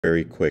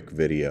Very quick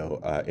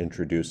video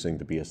introducing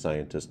the Be a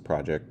Scientist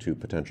project to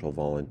potential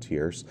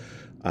volunteers.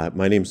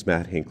 My name is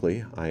Matt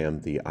Hinckley. I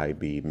am the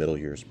IB Middle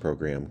Years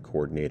Program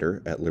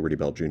Coordinator at Liberty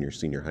Bell Junior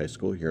Senior High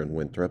School here in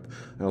Winthrop.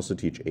 I also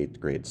teach 8th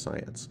grade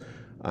science.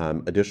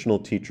 Additional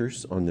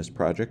teachers on this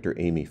project are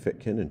Amy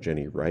Fitkin and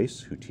Jenny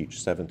Rice, who teach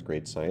 7th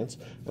grade science,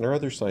 and our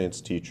other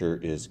science teacher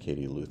is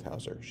Katie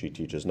Luthhauser. She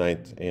teaches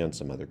 9th and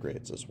some other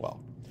grades as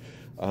well.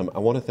 I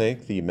want to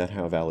thank the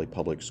Methow Valley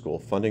Public School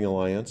Funding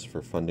Alliance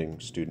for funding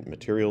student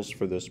materials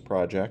for this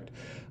project.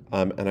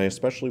 And I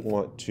especially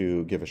want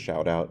to give a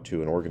shout out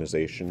to an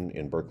organization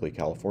in Berkeley,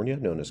 California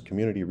known as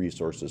Community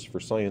Resources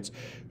for Science,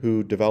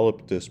 who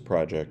developed this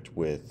project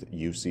with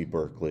UC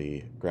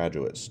Berkeley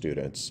graduate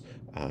students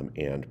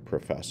and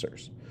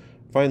professors.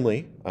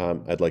 Finally,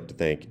 I'd like to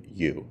thank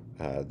you,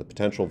 the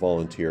potential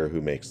volunteer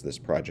who makes this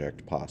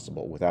project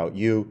possible. Without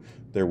you,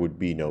 there would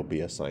be no Be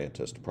a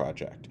Scientist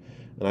project.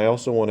 And I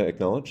also want to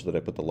acknowledge that I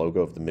put the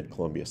logo of the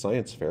Mid-Columbia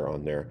Science Fair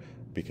on there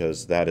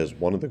because that is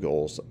one of the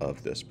goals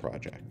of this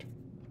project.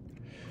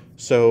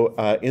 So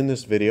in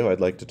this video, I'd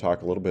like to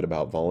talk a little bit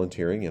about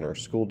volunteering in our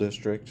school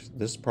district,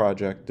 this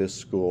project, this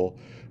school,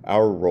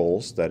 our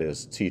roles, that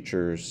is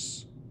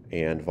teachers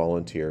and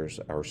volunteers,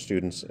 our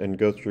students, and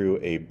go through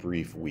a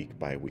brief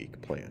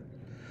week-by-week plan.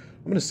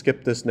 I'm going to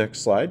skip this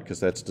next slide because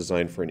that's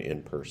designed for an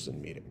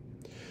in-person meeting.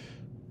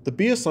 The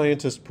Be a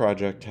Scientist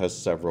project has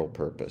several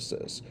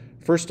purposes.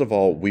 First of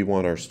all, we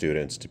want our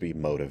students to be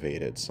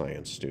motivated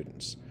science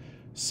students.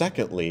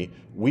 Secondly,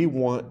 we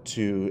want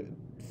to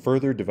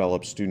further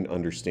develop student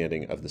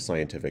understanding of the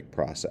scientific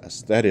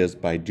process. That is,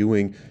 by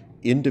doing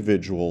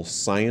individual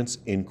science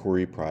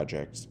inquiry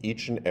projects,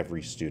 each and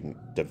every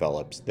student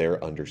develops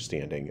their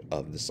understanding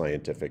of the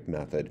scientific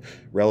method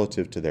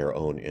relative to their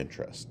own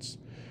interests.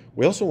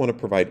 We also want to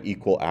provide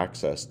equal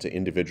access to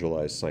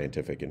individualized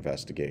scientific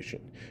investigation.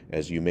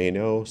 As you may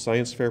know,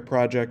 science fair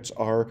projects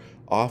are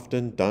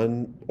often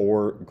done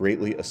or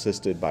greatly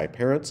assisted by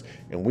parents,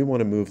 and we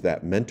want to move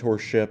that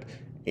mentorship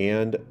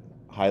and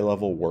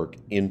high-level work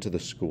into the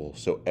school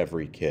so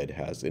every kid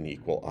has an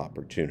equal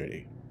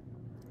opportunity.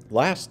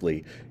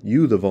 Lastly,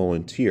 you, the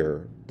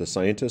volunteer, the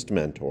scientist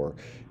mentor,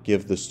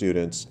 give the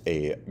students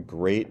a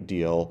great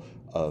deal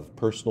of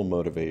personal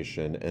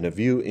motivation and a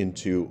view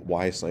into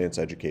why science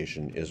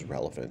education is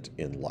relevant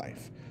in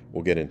life.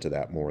 We'll get into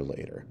that more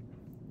later.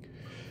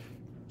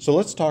 So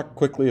let's talk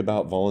quickly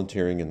about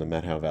volunteering in the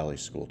Methow Valley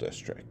School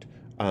District.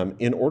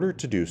 In order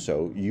to do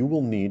so, you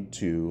will need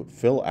to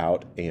fill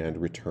out and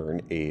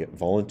return a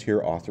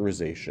volunteer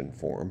authorization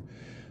form.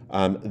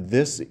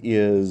 This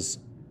is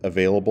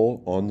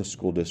available on the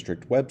school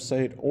district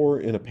website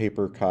or in a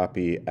paper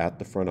copy at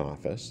the front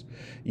office.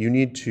 You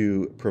need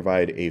to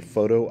provide a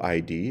photo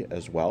ID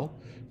as well.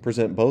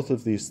 Present both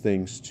of these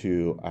things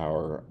to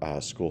our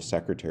school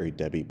secretary,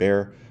 Debbie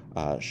Bear.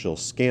 She'll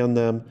scan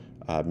them,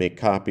 make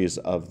copies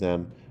of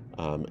them,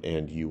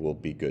 and you will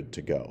be good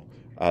to go.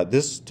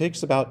 This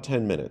takes about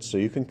 10 minutes, so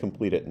you can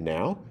complete it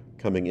now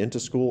coming into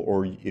school,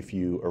 or if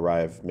you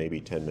arrive maybe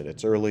 10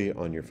 minutes early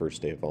on your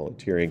first day of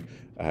volunteering,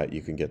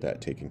 you can get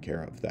that taken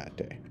care of that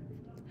day.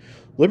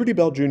 Liberty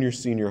Bell Junior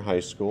Senior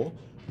High School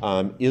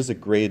is a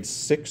grades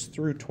 6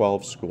 through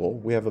 12 school.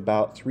 We have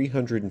about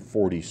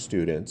 340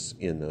 students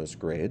in those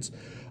grades.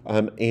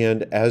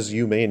 And as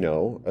you may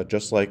know,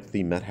 just like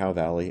the Methow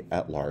Valley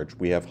at large,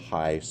 we have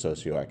high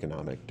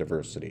socioeconomic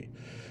diversity.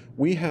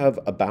 We have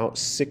about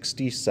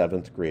 60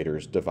 7th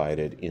graders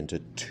divided into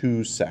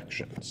 2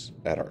 sections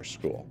at our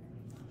school.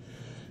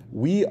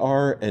 We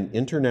are an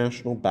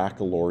International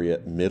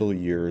Baccalaureate Middle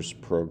Years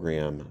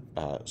Program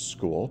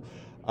school.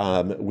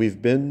 We've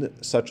been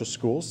such a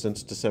school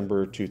since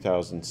December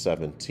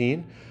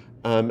 2017.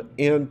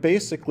 And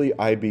basically,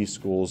 IB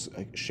schools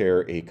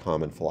share a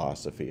common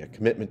philosophy, a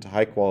commitment to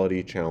high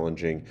quality,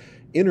 challenging,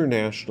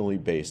 internationally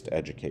based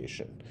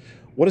education.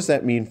 What does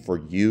that mean for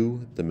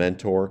you, the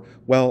mentor?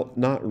 Well,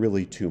 not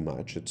really too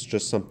much. It's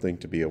just something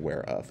to be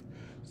aware of.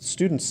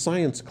 Student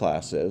science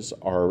classes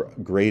are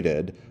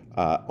graded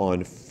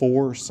on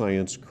 4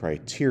 science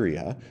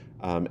criteria,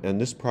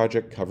 and this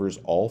project covers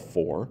all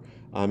 4.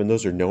 And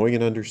those are knowing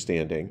and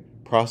understanding,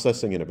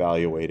 processing and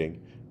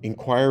evaluating,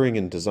 inquiring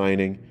and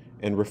designing,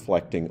 and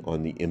reflecting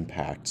on the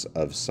impacts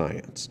of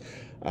science.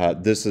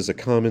 This is a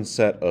common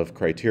set of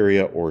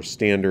criteria or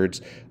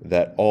standards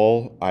that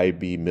all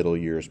IB Middle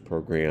Years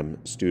Program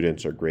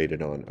students are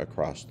graded on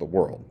across the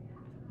world.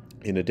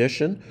 In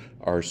addition,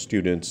 our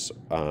students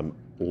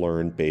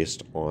learn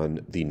based on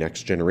the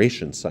Next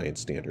Generation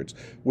Science Standards,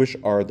 which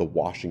are the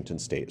Washington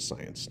State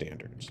Science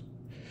Standards.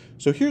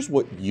 So here's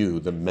what you,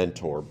 the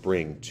mentor,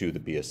 bring to the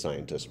Be a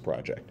Scientist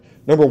project.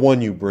 Number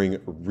one, you bring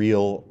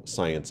real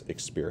science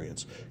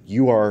experience.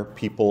 You are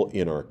people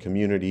in our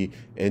community,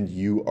 and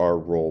you are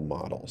role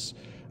models.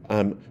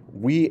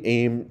 We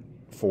aim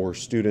for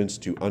students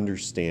to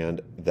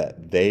understand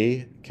that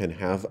they can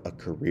have a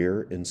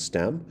career in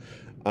STEM,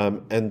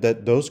 and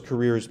that those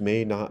careers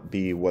may not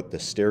be what the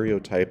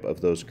stereotype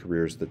of those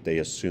careers that they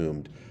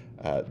assumed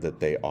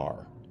that they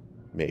are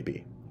may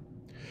be.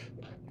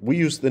 We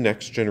use the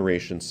Next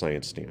Generation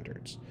Science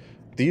Standards.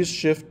 These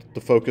shift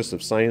the focus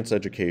of science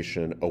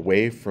education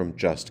away from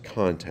just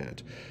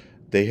content.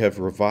 They have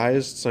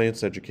revised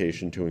science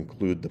education to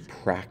include the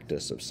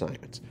practice of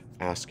science,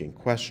 asking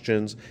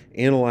questions,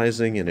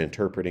 analyzing and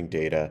interpreting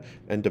data,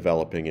 and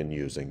developing and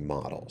using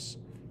models.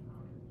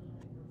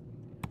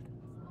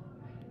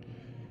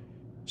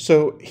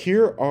 So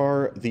here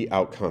are the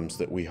outcomes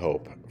that we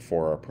hope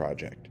for our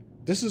project.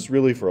 This is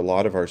really, for a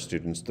lot of our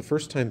students, the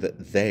first time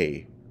that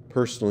they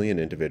personally and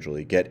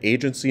individually get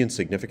agency and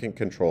significant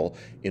control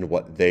in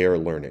what they are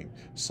learning,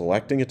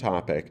 selecting a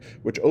topic,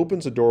 which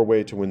opens a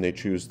doorway to when they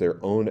choose their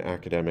own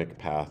academic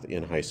path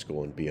in high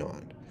school and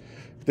beyond.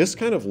 This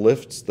kind of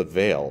lifts the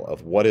veil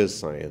of what is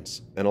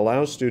science and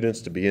allows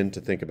students to begin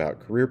to think about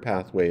career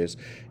pathways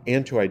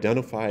and to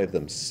identify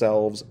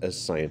themselves as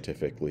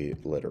scientifically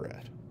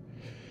literate.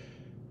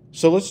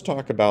 So let's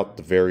talk about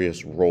the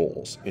various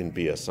roles in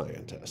Be a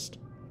Scientist.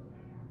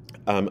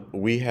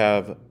 We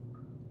have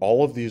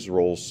all of these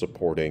roles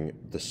supporting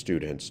the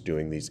students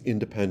doing these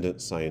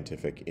independent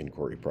scientific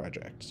inquiry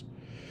projects.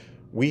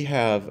 We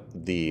have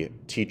the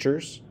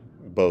teachers,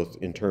 both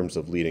in terms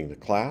of leading the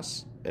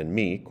class and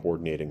me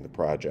coordinating the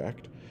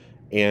project,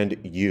 and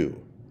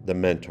you, the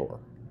mentor.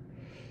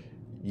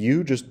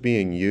 You just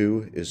being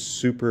you is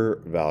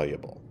super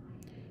valuable.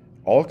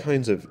 All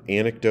kinds of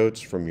anecdotes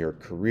from your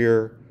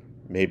career.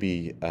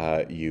 Maybe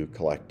you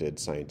collected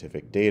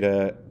scientific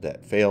data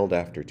that failed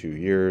after 2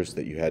 years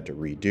that you had to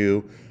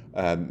redo.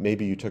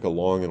 Maybe you took a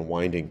long and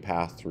winding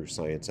path through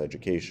science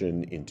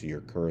education into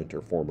your current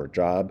or former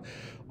job.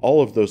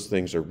 All of those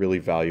things are really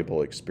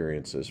valuable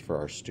experiences for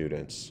our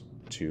students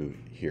to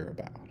hear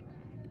about.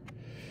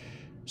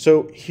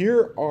 So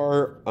here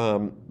are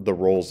the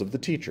roles of the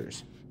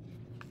teachers.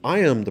 I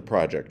am the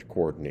project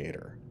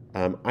coordinator.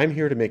 I'm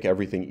here to make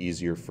everything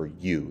easier for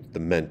you, the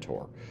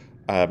mentor.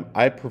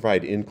 I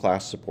provide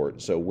in-class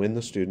support, so when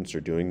the students are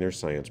doing their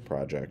science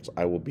projects,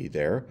 I will be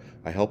there.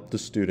 I help the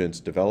students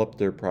develop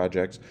their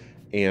projects,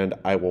 and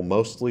I will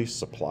mostly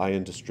supply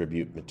and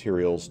distribute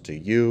materials to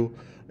you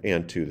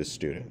and to the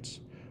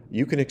students.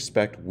 You can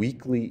expect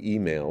weekly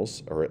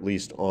emails, or at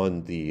least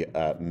on the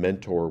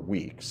mentor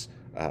weeks,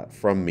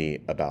 from me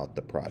about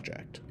the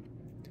project.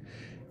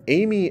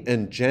 Amy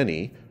and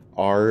Jenny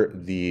are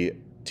the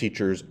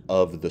teachers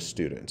of the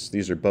students.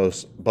 These are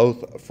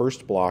both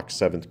first block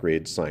 7th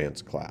grade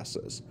science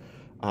classes.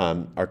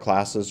 Our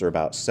classes are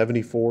about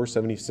 74,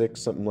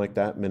 76, something like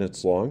that,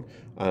 minutes long.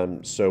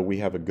 So we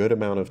have a good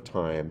amount of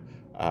time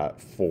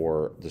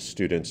for the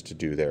students to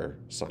do their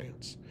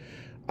science.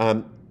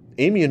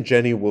 Amy and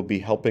Jenny will be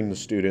helping the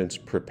students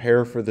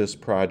prepare for this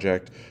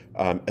project,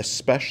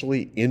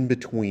 especially in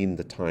between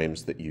the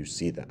times that you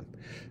see them.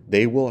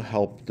 They will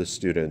help the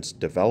students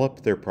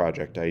develop their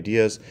project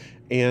ideas,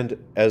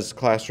 and as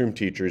classroom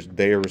teachers,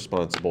 they are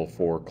responsible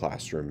for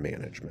classroom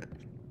management.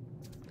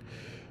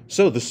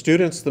 So the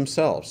students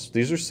themselves,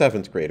 these are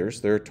 7th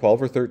graders. They're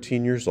 12 or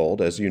 13 years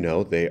old. As you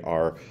know, they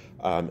are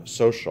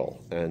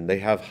social and they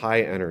have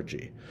high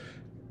energy.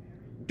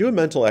 Do a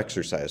mental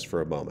exercise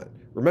for a moment.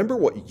 Remember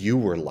what you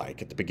were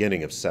like at the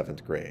beginning of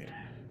 7th grade.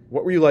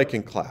 What were you like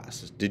in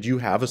class? Did you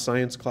have a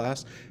science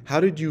class? How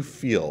did you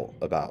feel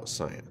about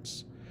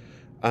science?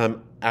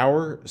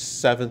 Our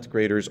 7th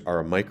graders are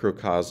a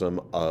microcosm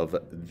of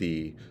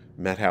the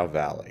Methow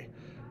Valley.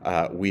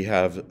 We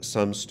have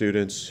some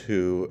students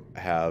who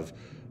have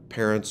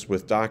parents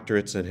with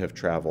doctorates and have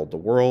traveled the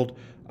world,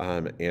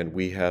 and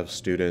we have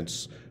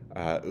students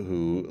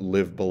who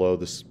live below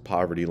this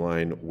poverty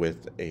line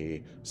with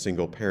a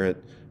single parent,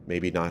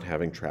 maybe not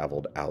having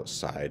traveled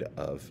outside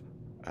of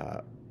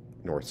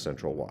North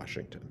Central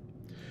Washington.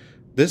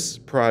 This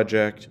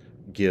project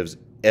gives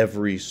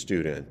every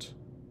student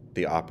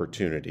the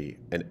opportunity,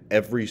 and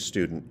every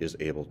student is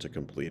able to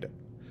complete it.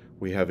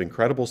 We have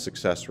incredible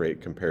success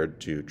rate compared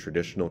to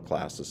traditional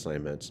class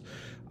assignments,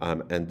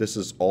 and this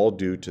is all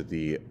due to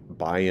the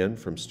buy-in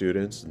from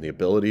students and the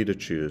ability to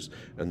choose,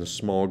 and the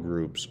small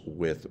groups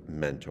with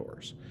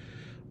mentors.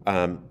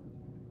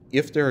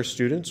 If there are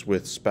students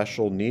with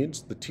special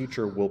needs, the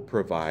teacher will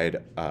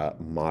provide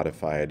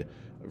modified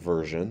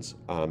versions,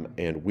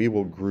 and we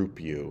will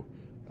group you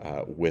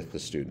with the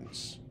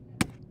students.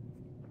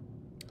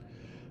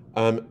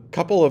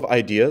 Couple of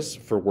ideas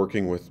for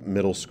working with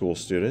middle school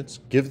students.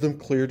 Give them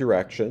clear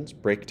directions,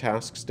 break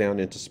tasks down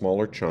into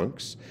smaller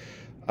chunks.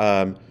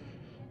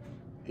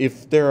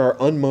 If there are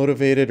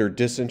unmotivated or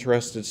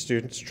disinterested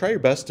students, try your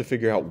best to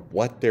figure out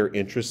what they're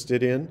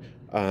interested in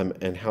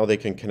and how they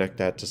can connect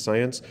that to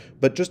science,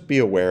 but just be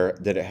aware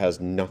that it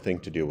has nothing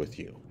to do with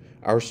you.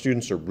 Our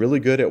students are really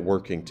good at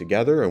working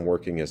together and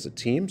working as a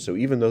team, so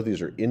even though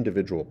these are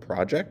individual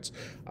projects,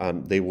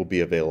 they will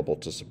be available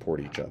to support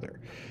each other.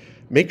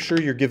 Make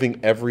sure you're giving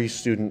every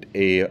student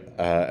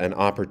an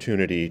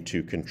opportunity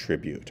to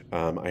contribute.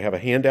 I have a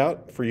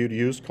handout for you to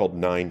use called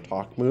 9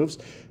 Talk Moves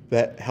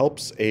that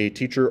helps a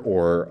teacher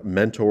or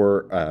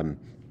mentor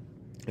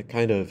it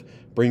kind of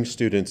brings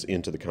students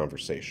into the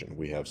conversation.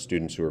 We have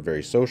students who are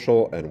very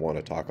social and want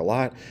to talk a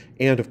lot,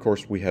 and of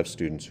course we have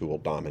students who will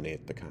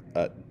dominate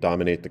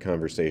the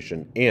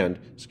conversation, and,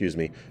 excuse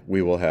me,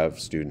 we will have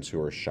students who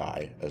are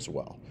shy as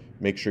well.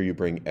 Make sure you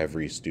bring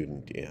every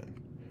student in.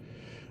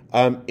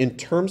 In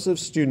terms of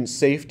student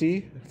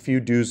safety, a few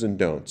do's and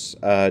don'ts.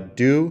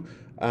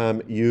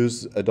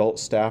 Use adult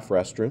staff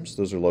restrooms.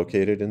 Those are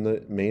located in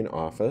the main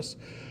office.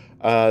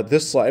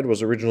 This slide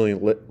was originally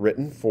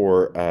written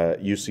for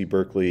UC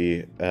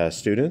Berkeley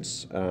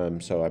students,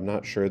 so I'm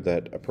not sure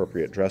that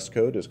appropriate dress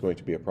code is going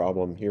to be a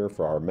problem here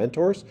for our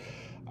mentors.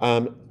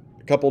 A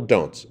couple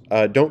don'ts.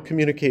 Don't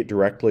communicate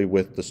directly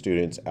with the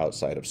students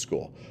outside of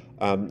school.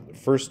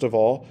 First of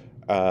all,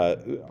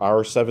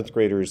 our 7th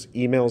graders'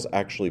 emails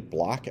actually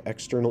block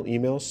external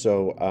emails,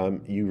 so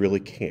you really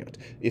can't.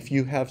 If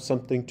you have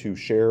something to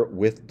share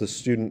with the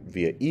student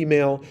via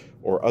email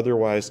or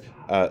otherwise,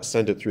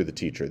 send it through the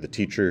teacher. The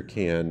teacher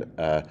can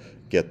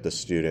get the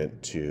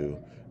student to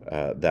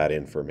that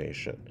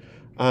information.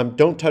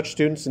 Don't touch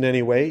students in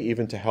any way,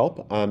 even to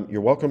help.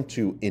 You're welcome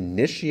to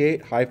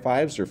initiate high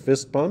fives or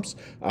fist bumps,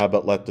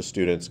 but let the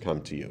students come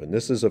to you. And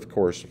this is, of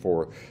course,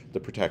 for the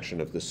protection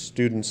of the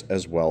students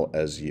as well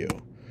as you.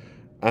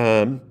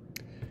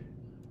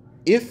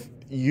 If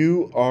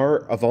you are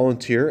a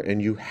volunteer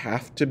and you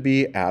have to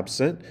be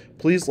absent,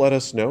 please let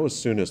us know as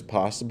soon as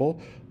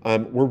possible.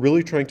 We're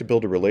really trying to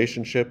build a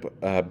relationship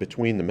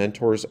between the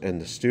mentors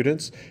and the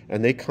students,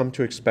 and they come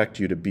to expect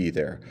you to be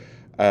there.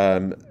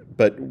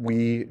 But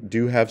we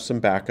do have some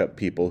backup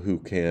people who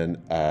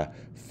can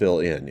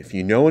fill in. If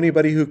you know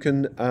anybody who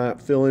can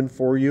fill in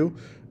for you,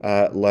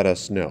 let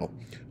us know.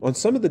 On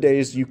some of the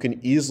days, you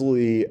can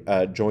easily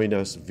join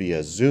us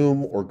via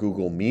Zoom or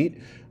Google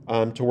Meet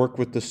to work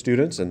with the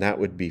students, and that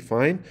would be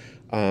fine.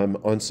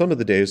 On some of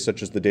the days,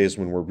 such as the days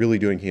when we're really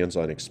doing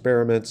hands-on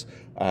experiments,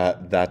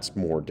 that's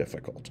more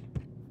difficult.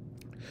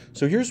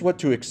 So here's what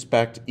to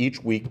expect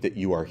each week that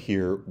you are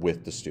here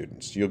with the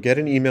students. You'll get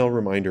an email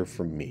reminder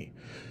from me.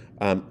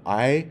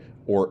 Amy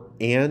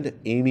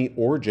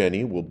or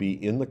Jenny will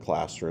be in the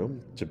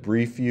classroom to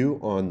brief you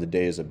on the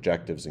day's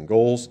objectives and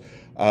goals.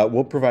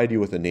 We'll provide you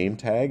with a name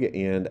tag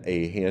and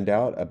a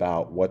handout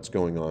about what's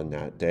going on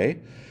that day.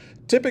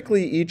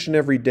 Typically, each and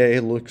every day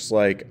looks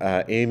like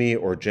Amy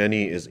or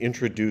Jenny is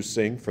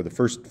introducing, for the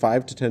first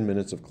 5 to 10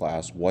 minutes of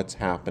class, what's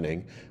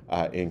happening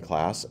in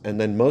class. And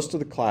then most of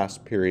the class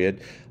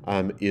period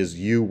is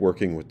you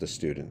working with the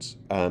students.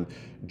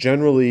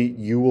 Generally,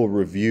 you will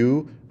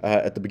review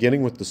at the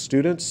beginning with the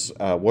students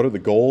what are the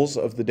goals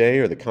of the day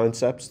or the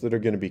concepts that are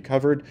going to be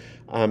covered,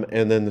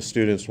 and then the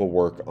students will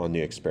work on the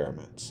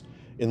experiments.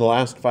 In the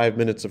last 5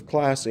 minutes of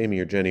class, Amy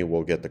or Jenny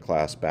will get the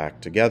class back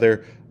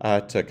together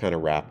to kind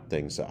of wrap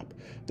things up.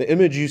 The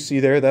image you see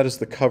there, that is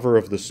the cover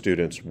of the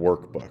student's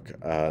workbook,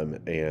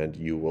 and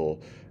you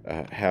will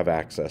have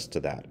access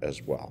to that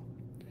as well.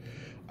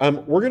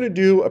 We're going to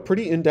do a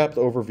pretty in-depth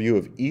overview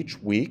of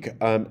each week,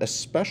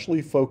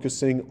 especially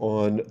focusing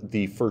on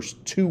the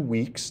first 2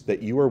 weeks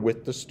that you are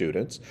with the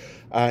students.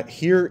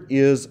 Here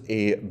is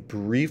a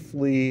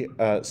briefly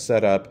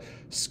set up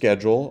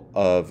schedule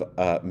of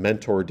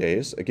mentor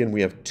days. Again, we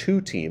have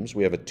 2 teams.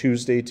 We have a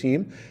Tuesday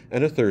team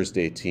and a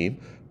Thursday team.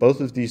 Both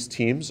of these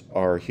teams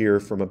are here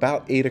from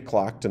about 8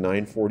 o'clock to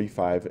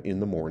 9:45 in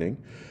the morning.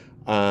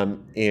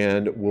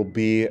 And will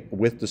be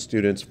with the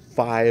students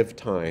 5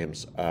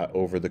 times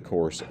over the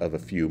course of a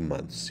few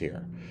months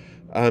here.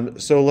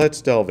 So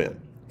let's delve in.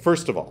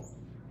 First of all,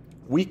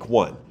 week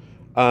 1,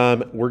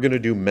 we're going to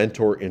do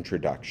mentor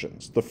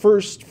introductions. The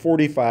first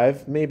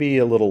 45, maybe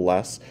a little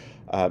less,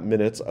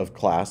 minutes of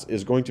class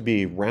is going to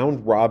be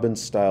round-robin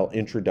style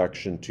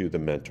introduction to the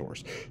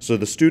mentors. So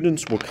the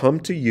students will come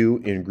to you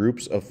in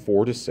groups of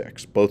 4 to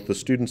 6, both the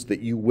students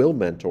that you will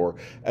mentor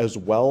as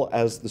well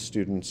as the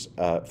students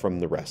from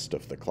the rest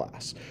of the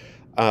class.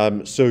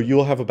 So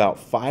you'll have about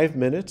 5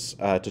 minutes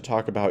to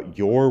talk about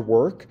your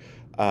work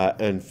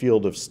and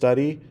field of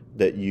study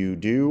that you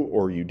do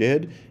or you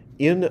did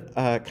in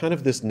kind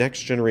of this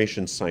next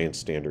generation science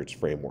standards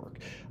framework.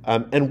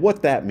 And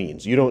what that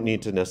means, you don't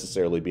need to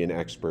necessarily be an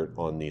expert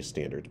on these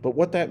standards, but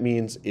what that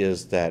means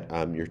is that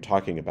you're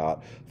talking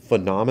about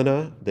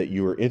phenomena that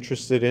you are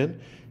interested in,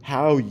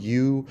 how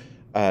you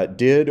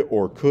did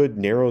or could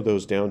narrow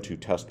those down to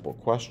testable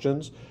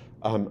questions,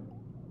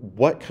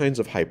 what kinds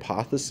of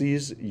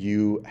hypotheses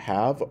you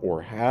have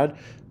or had,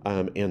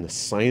 and the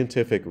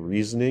scientific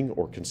reasoning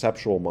or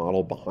conceptual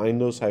model behind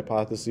those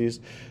hypotheses,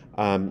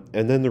 and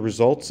then the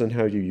results and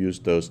how you use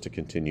those to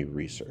continue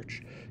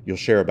research. You'll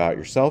share about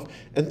yourself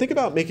and think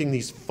about making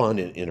these fun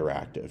and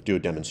interactive. Do a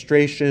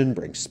demonstration,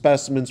 bring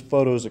specimens,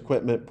 photos,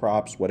 equipment,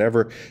 props,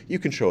 whatever. You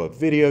can show a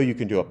video, you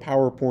can do a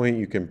PowerPoint,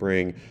 you can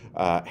bring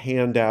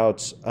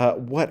handouts,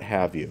 what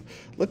have you.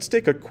 Let's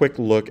take a quick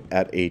look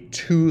at a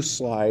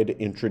 2-slide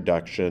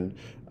introduction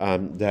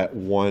that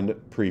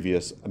one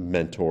previous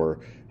mentor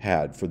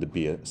had for the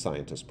Be a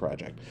Scientist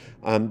project.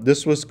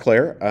 This was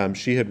Claire.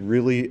 She had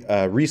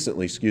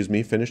recently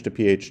finished a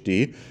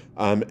PhD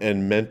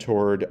and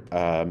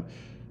mentored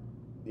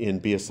in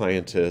Be a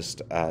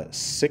Scientist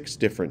 6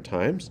 different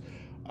times.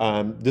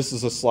 This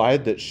is a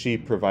slide that she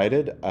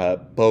provided,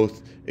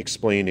 both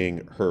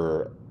explaining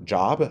her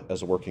job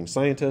as a working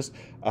scientist,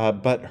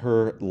 but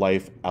her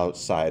life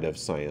outside of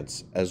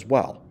science as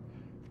well.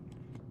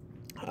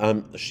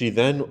 She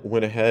then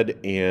went ahead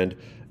and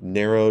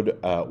narrowed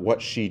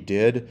what she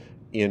did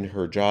in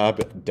her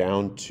job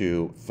down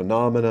to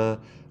phenomena,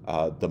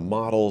 the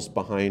models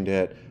behind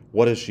it,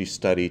 what does she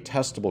study,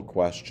 testable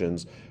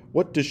questions,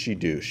 what does she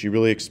do? She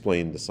really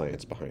explained the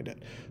science behind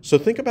it. So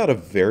think about a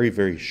very,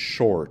 very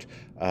short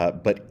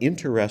but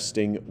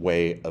interesting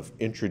way of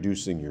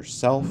introducing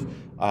yourself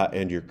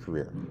and your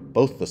career,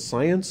 both the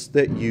science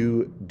that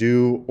you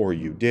do or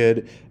you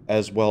did,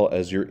 as well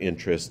as your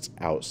interests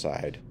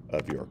outside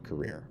of your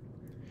career.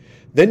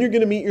 Then you're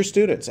going to meet your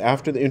students.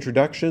 After the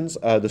introductions,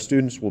 the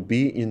students will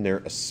be in their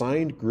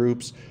assigned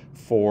groups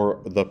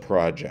for the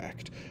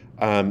project.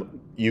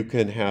 You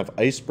can have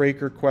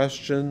icebreaker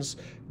questions,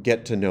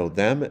 get to know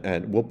them,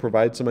 and we'll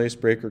provide some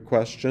icebreaker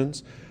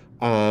questions.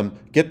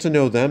 Get to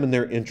know them and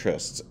their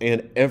interests,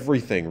 and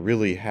everything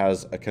really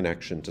has a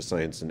connection to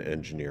science and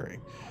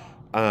engineering.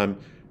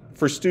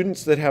 For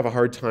students that have a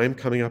hard time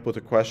coming up with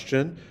a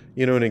question,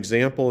 an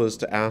example is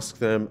to ask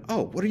them,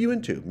 oh, what are you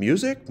into?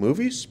 Music,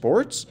 movies,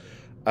 sports?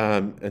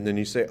 And then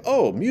you say,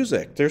 oh,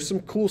 music, there's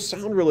some cool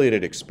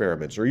sound-related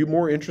experiments. Are you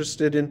more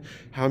interested in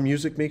how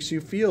music makes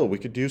you feel? We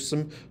could do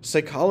some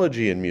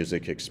psychology in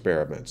music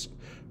experiments.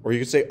 Or you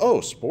could say,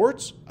 oh,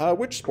 sports?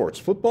 Which sports?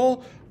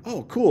 Football?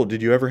 Oh, cool.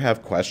 Did you ever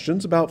have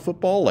questions about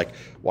football? Like,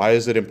 why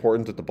is it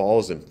important that the ball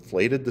is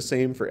inflated the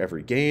same for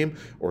every game?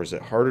 Or is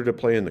it harder to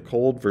play in the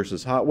cold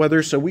versus hot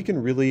weather? So we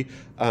can really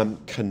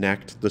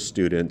connect the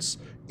students'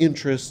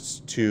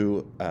 interests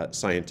to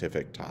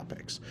scientific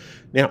topics.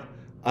 Now,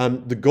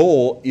 the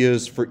goal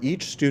is for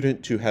each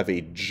student to have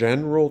a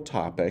general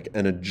topic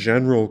and a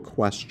general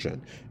question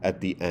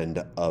at the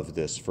end of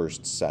this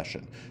first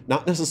session.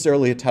 Not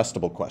necessarily a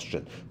testable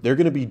question. They're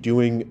going to be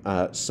doing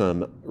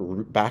some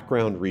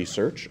background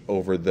research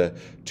over the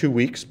 2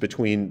 weeks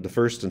between the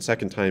first and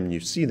second time you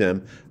see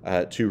them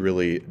to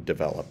really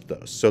develop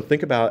those. So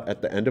think about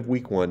at the end of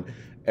week 1,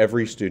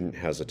 every student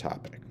has a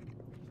topic.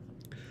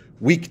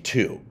 Week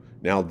 2.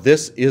 Now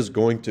this is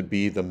going to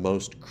be the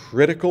most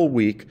critical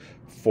week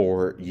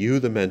for you,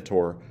 the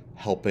mentor,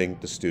 helping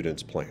the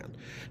students plan.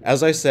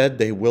 As I said,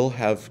 they will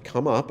have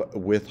come up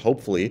with,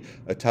 hopefully,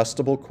 a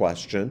testable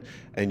question,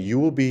 and you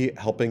will be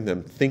helping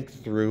them think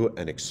through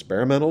an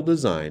experimental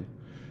design,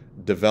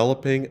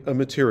 developing a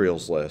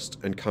materials list,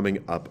 and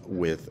coming up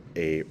with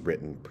a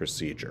written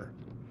procedure.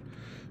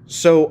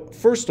 So,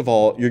 first of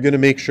all, you're going to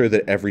make sure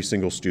that every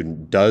single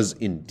student does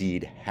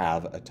indeed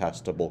have a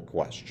testable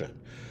question.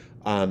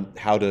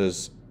 How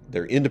does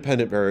their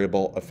independent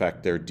variable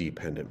affect their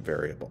dependent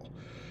variable?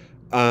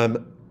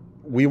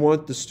 We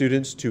want the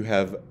students to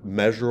have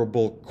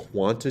measurable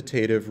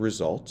quantitative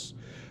results.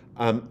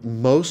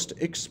 Most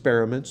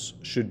experiments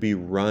should be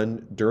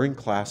run during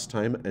class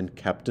time and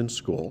kept in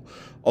school,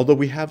 although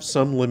we have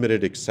some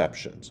limited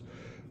exceptions.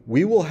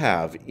 We will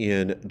have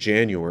in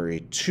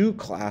January 2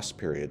 class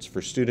periods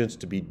for students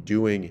to be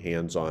doing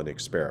hands-on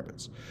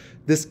experiments.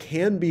 This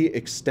can be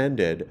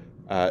extended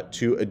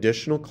to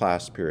additional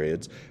class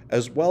periods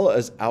as well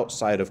as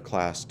outside of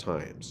class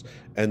times.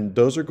 And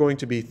those are going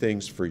to be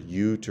things for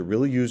you to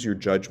really use your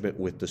judgment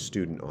with the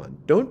student on.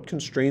 Don't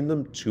constrain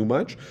them too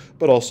much,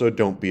 but also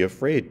don't be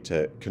afraid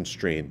to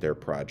constrain their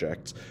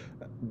projects.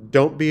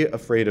 Don't be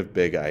afraid of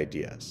big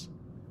ideas.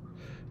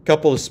 A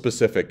couple of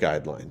specific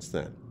guidelines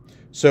then.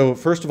 So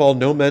first of all,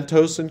 no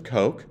Mentos and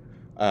Coke,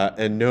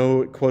 and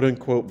no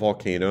quote-unquote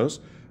volcanoes.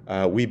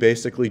 We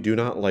basically do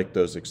not like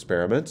those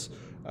experiments.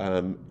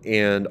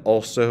 And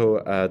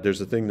also,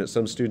 there's a thing that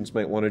some students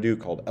might want to do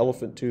called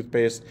elephant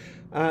toothpaste,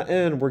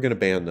 and we're going to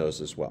ban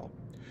those as well.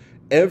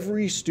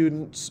 Every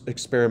student's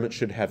experiment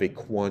should have a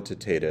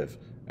quantitative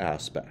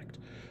aspect.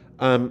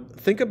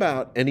 Think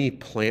about any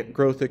plant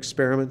growth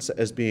experiments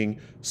as being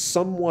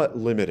somewhat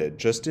limited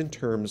just in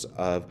terms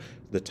of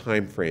the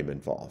time frame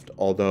involved.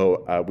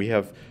 Although we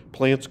have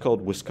plants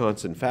called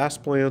Wisconsin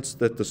fast plants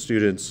that the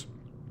students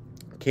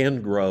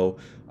can grow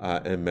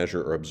and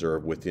measure or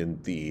observe within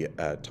the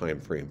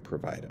time frame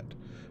provided.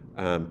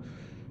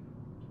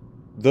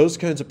 Those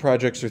kinds of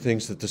projects are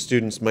things that the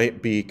students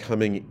might be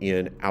coming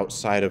in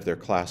outside of their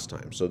class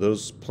time. So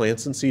those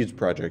plants and seeds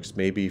projects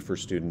may be for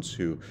students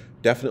who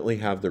definitely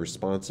have the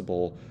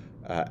responsible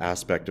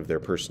aspect of their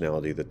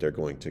personality that they're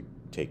going to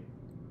take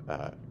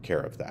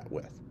care of that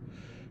with.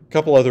 A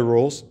couple other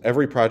rules.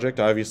 Every project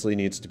obviously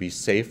needs to be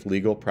safe,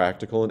 legal,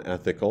 practical, and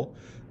ethical.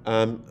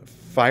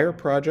 Fire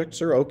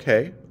projects are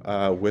okay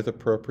with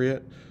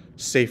appropriate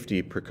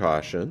safety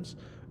precautions,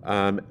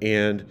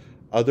 and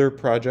other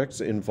projects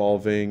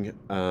involving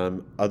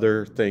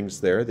other things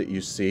there that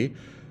you see.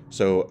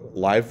 So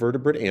live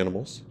vertebrate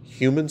animals,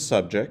 human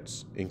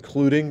subjects,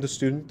 including the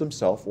student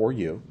themselves or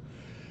you,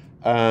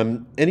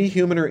 any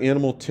human or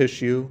animal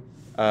tissue,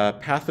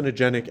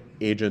 pathogenic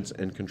agents,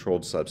 and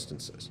controlled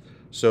substances.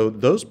 So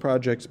those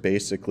projects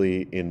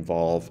basically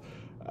involve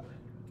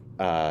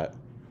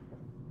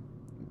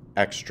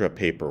extra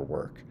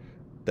paperwork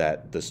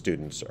that the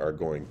students are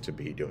going to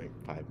be doing.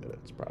 5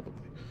 minutes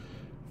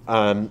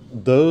probably.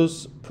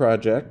 Those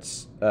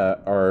projects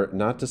are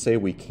not to say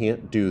we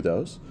can't do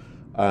those,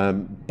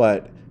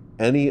 but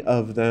any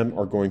of them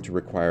are going to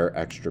require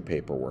extra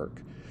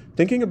paperwork.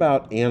 Thinking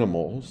about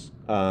animals,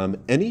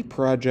 any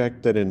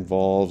project that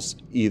involves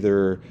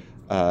either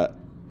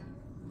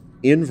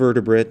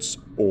invertebrates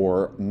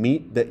or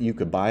meat that you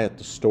could buy at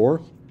the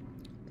store,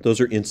 those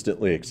are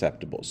instantly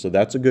acceptable. So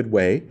that's a good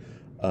way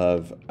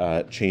of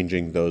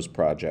changing those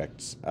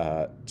projects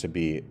to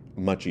be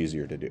much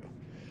easier to do.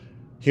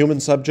 Human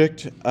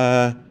subject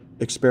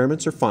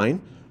experiments are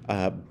fine,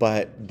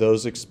 but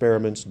those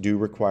experiments do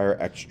require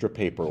extra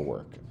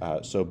paperwork.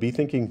 So be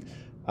thinking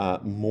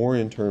more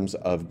in terms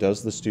of,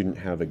 does the student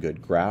have a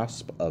good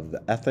grasp of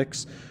the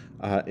ethics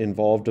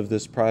involved of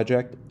this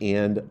project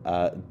and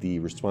the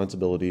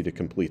responsibility to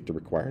complete the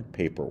required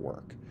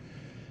paperwork.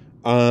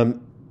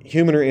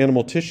 Human or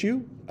animal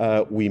tissue,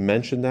 we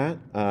mentioned that.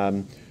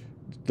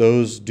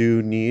 Those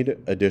do need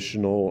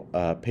additional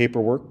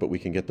paperwork, but we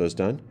can get those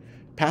done.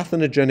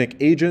 Pathogentic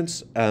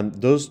agents,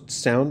 those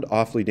sound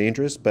awfully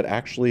dangerous, but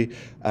actually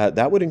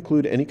that would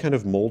include any kind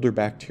of mold or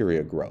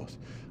bacteria growth.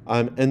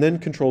 And then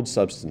controlled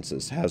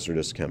substances,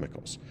 hazardous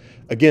chemicals.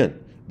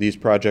 Again, these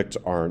projects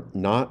are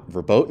not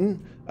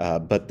verboten,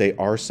 but they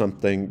are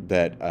something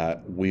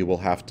that we will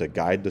have to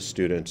guide the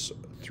students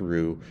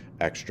through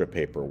extra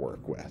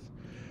paperwork with.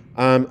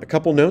 A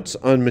couple notes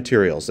on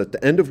materials. At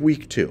the end of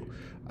week 2,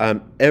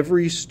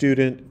 every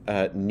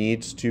student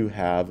needs to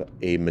have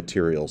a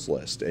materials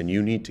list, and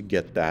you need to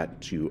get that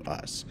to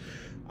us.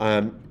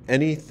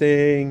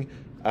 Anything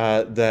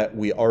that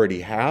we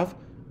already have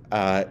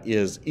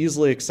is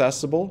easily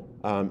accessible.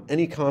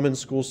 Any common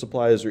school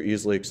supplies are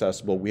easily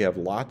accessible. We have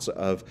lots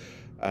of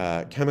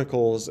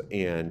chemicals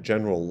and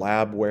general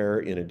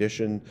labware in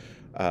addition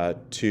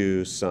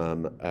to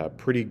some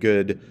pretty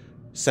good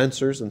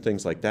sensors and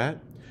things like that.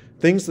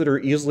 Things that are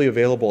easily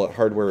available at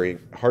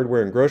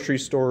hardware and grocery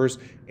stores,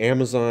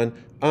 Amazon,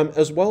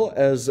 as well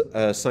as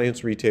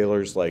science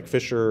retailers like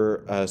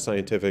Fisher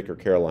Scientific or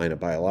Carolina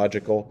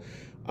Biological,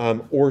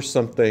 or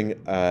something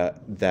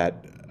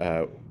that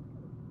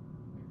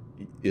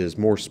is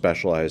more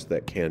specialized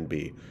that can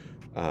be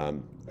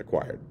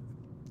acquired.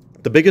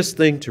 The biggest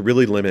thing to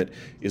really limit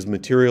is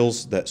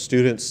materials that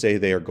students say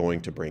they are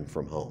going to bring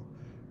from home.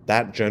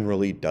 That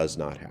generally does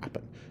not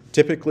happen.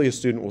 Typically, a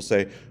student will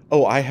say,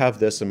 oh, I have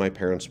this and my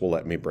parents will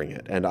let me bring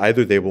it. And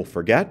either they will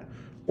forget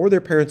or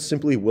their parents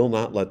simply will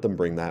not let them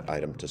bring that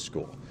item to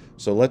school.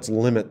 So let's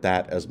limit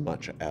that as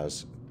much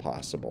as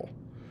possible.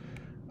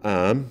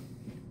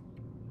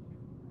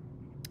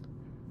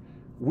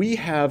 We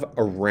have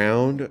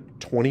around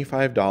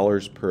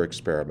 $25 per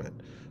experiment.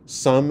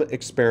 Some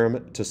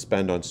experiment to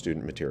spend on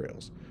student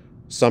materials.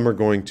 Some are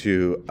going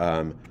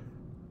to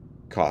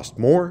cost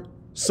more.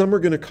 Some are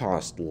going to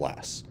cost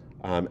less.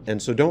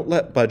 And so don't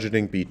let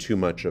budgeting be too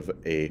much of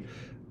a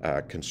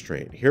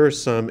constraint. Here are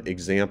some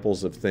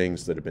examples of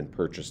things that have been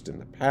purchased in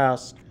the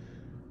past.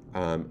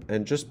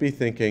 And just be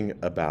thinking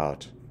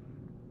about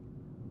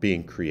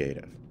being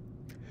creative.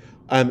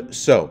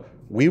 So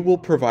we will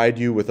provide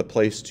you with a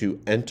place to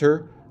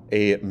enter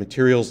a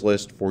materials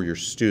list for your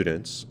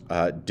students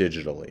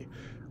digitally.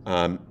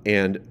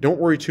 And don't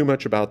worry too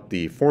much about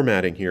the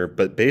formatting here,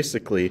 but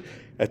basically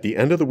at the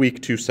end of the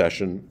week 2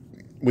 session,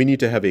 we need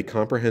to have a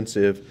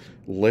comprehensive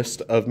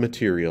list of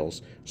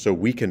materials so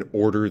we can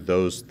order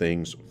those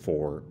things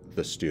for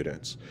the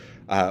students.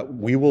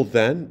 We will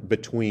then,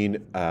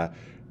 between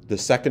the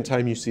second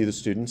time you see the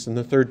students and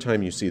the third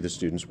time you see the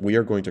students, we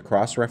are going to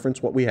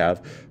cross-reference what we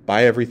have,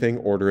 buy everything,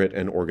 order it,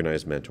 and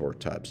organize mentor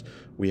tubs.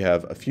 We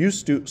have a few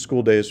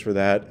school days for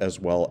that, as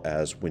well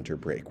as winter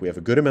break. We have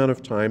a good amount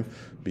of time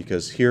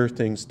because here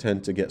things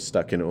tend to get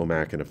stuck in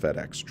OMAC and a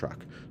FedEx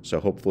truck. So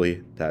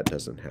hopefully that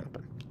doesn't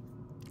happen.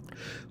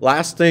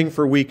 Last thing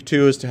for week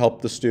 2 is to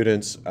help the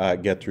students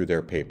get through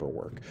their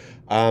paperwork.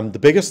 The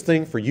biggest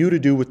thing for you to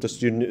do with the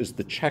student is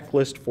the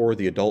checklist for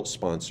the adult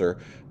sponsor,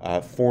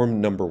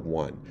 form number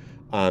 1.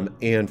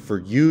 And for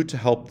you to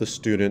help the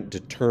student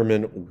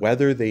determine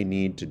whether they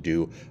need to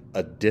do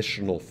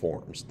additional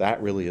forms.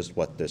 That really is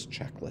what this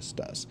checklist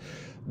does.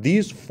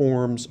 These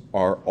forms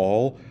are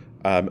all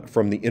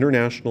from the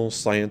International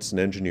Science and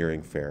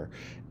Engineering Fair,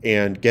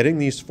 and getting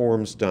these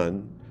forms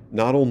done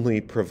not only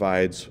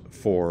provides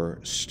for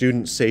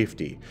student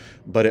safety,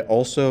 but it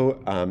also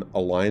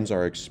aligns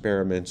our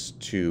experiments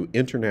to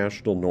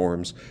international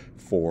norms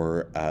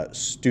for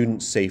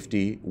student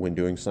safety when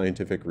doing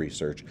scientific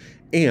research,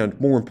 and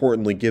more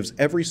importantly, gives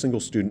every single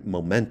student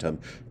momentum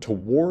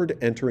toward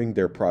entering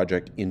their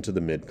project into the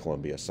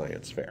Mid-Columbia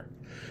Science Fair.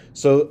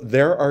 So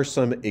there are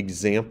some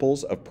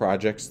examples of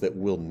projects that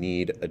will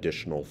need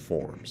additional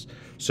forms.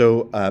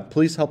 So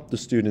please help the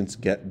students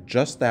get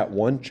just that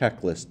one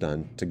checklist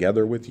done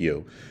together with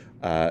you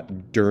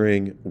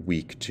during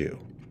week 2.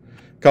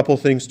 Couple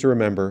things to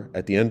remember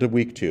at the end of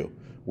week 2.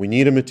 We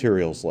need a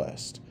materials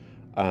list.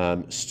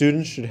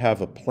 Students should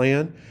have a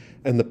plan,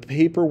 and the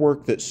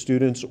paperwork that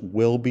students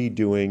will be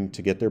doing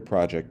to get their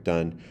project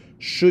done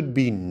should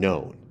be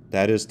known.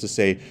 That is to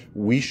say,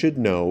 we should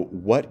know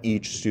what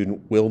each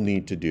student will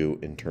need to do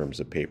in terms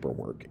of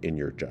paperwork in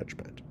your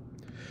judgment.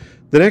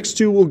 The next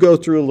two we'll go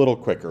through a little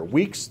quicker.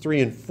 Weeks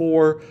 3 and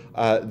 4,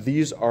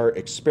 these are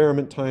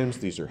experiment times.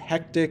 These are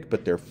hectic,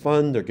 but they're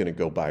fun. They're going to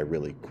go by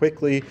really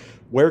quickly.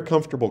 Wear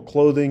comfortable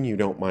clothing. You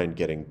don't mind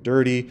getting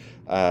dirty.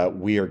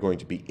 We are going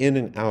to be in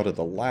and out of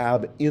the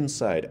lab,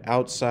 inside,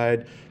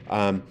 outside.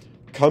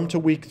 Come to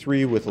week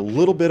 3 with a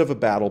little bit of a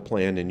battle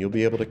plan, and you'll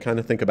be able to kind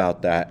of think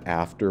about that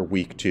after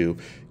week 2.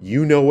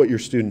 You know what your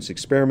students'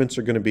 experiments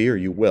are going to be, or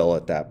you will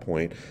at that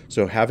point.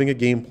 So having a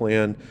game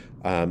plan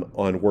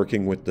on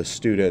working with the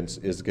students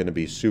is going to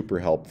be super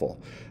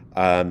helpful.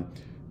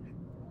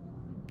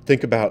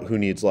 Think about who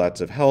needs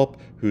lots of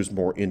help, who's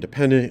more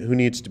independent, who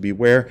needs to be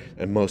where,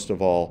 and most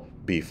of all,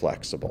 be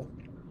flexible.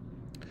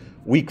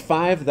 Week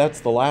 5, that's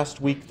the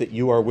last week that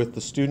you are with the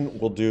student.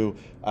 We'll do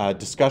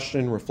discussion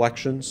and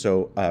reflection,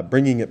 so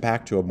bringing it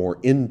back to a more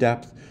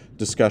in-depth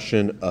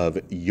discussion of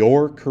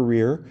your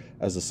career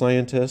as a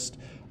scientist,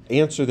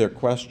 answer their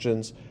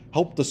questions,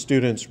 help the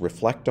students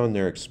reflect on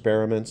their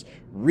experiments,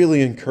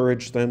 really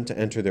encourage them to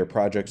enter their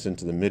projects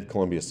into the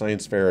Mid-Columbia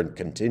Science Fair and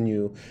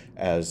continue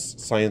as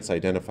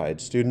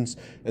science-identified students,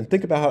 and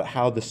think about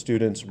how the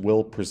students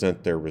will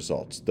present their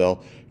results.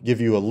 They'll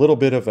give you a little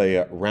bit of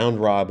a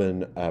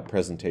round-robin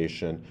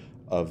presentation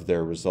of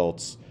their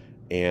results,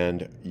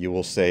 and you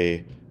will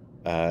say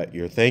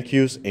your thank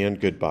yous and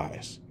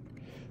goodbyes.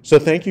 So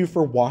thank you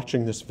for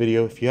watching this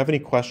video. If you have any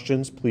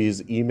questions,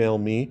 please email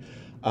me.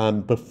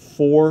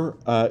 Before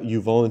you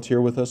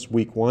volunteer with us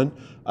week 1,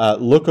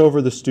 look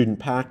over the student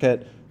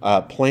packet,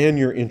 plan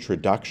your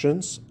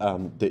introductions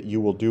that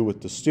you will do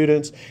with the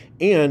students,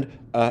 and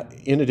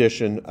in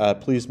addition,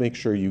 please make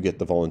sure you get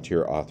the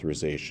volunteer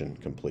authorization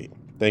complete.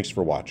 Thanks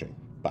for watching.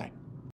 Bye.